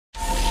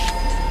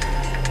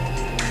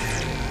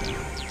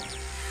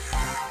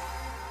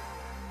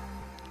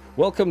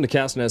Welcome to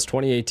Castnet's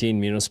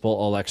 2018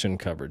 municipal election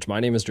coverage.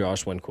 My name is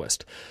Josh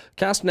Winquist.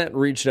 Castnet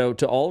reached out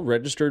to all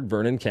registered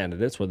Vernon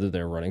candidates, whether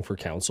they're running for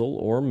council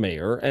or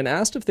mayor, and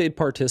asked if they'd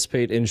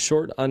participate in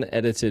short,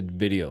 unedited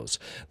videos.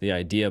 The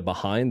idea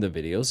behind the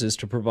videos is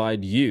to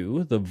provide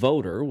you, the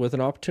voter, with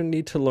an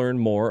opportunity to learn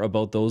more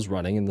about those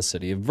running in the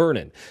city of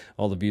Vernon.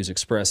 All the views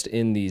expressed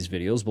in these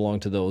videos belong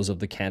to those of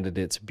the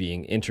candidates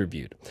being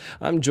interviewed.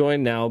 I'm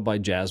joined now by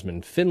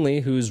Jasmine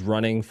Finlay, who's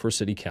running for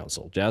city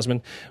council.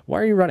 Jasmine,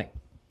 why are you running?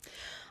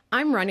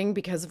 I'm running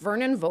because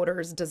Vernon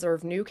voters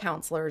deserve new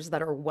councillors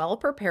that are well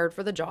prepared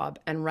for the job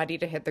and ready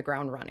to hit the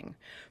ground running.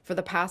 For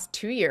the past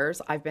 2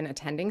 years, I've been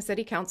attending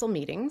city council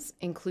meetings,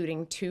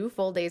 including 2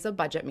 full days of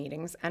budget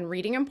meetings, and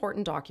reading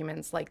important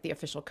documents like the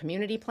official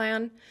community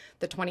plan,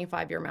 the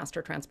 25-year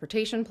master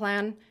transportation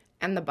plan,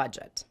 and the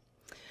budget.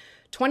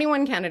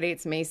 21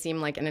 candidates may seem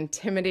like an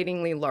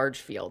intimidatingly large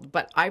field,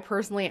 but I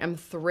personally am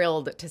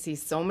thrilled to see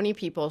so many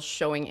people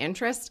showing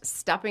interest,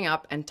 stepping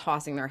up, and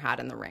tossing their hat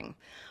in the ring.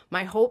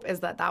 My hope is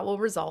that that will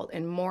result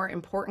in more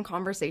important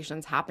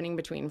conversations happening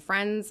between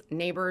friends,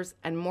 neighbors,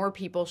 and more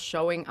people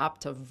showing up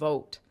to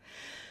vote.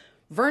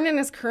 Vernon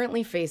is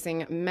currently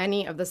facing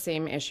many of the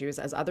same issues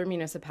as other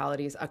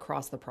municipalities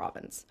across the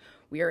province.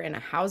 We are in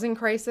a housing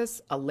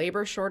crisis, a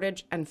labor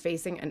shortage, and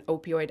facing an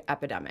opioid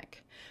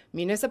epidemic.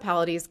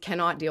 Municipalities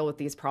cannot deal with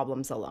these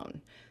problems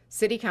alone.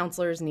 City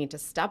councillors need to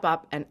step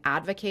up and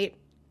advocate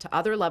to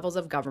other levels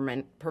of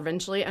government,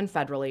 provincially and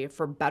federally,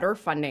 for better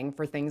funding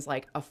for things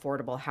like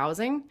affordable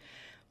housing,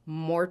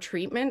 more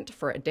treatment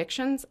for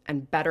addictions,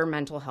 and better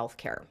mental health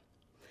care.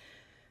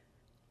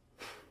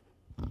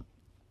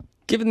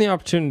 Given the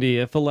opportunity,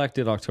 if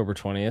elected October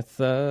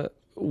 20th,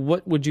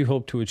 what would you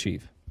hope to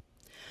achieve?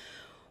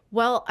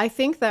 Well, I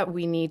think that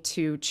we need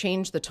to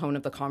change the tone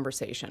of the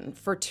conversation.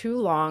 For too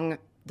long,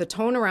 the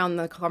tone around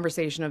the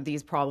conversation of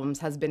these problems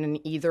has been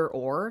an either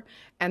or,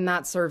 and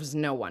that serves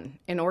no one.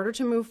 In order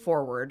to move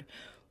forward,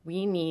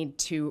 we need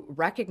to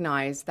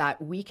recognize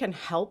that we can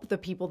help the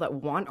people that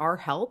want our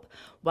help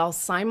while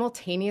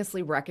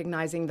simultaneously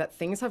recognizing that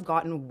things have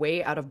gotten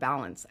way out of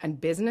balance and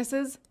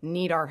businesses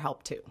need our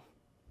help too.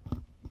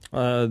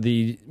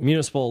 The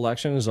municipal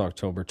election is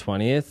October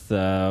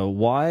 20th.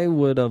 Why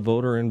would a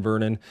voter in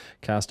Vernon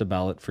cast a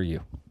ballot for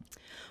you?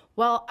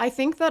 Well, I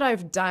think that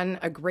I've done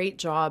a great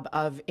job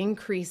of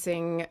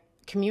increasing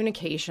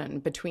communication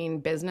between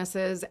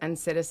businesses and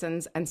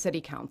citizens and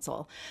city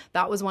council.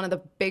 That was one of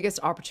the biggest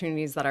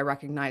opportunities that I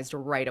recognized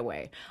right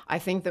away. I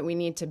think that we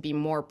need to be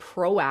more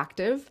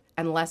proactive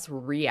and less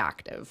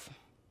reactive.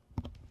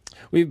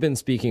 We've been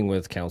speaking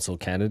with council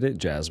candidate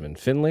Jasmine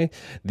Finlay.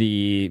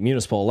 The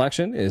municipal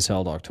election is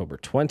held October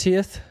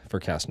 20th. For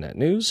Castnet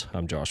News,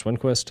 I'm Josh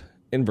Winquist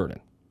in Vernon.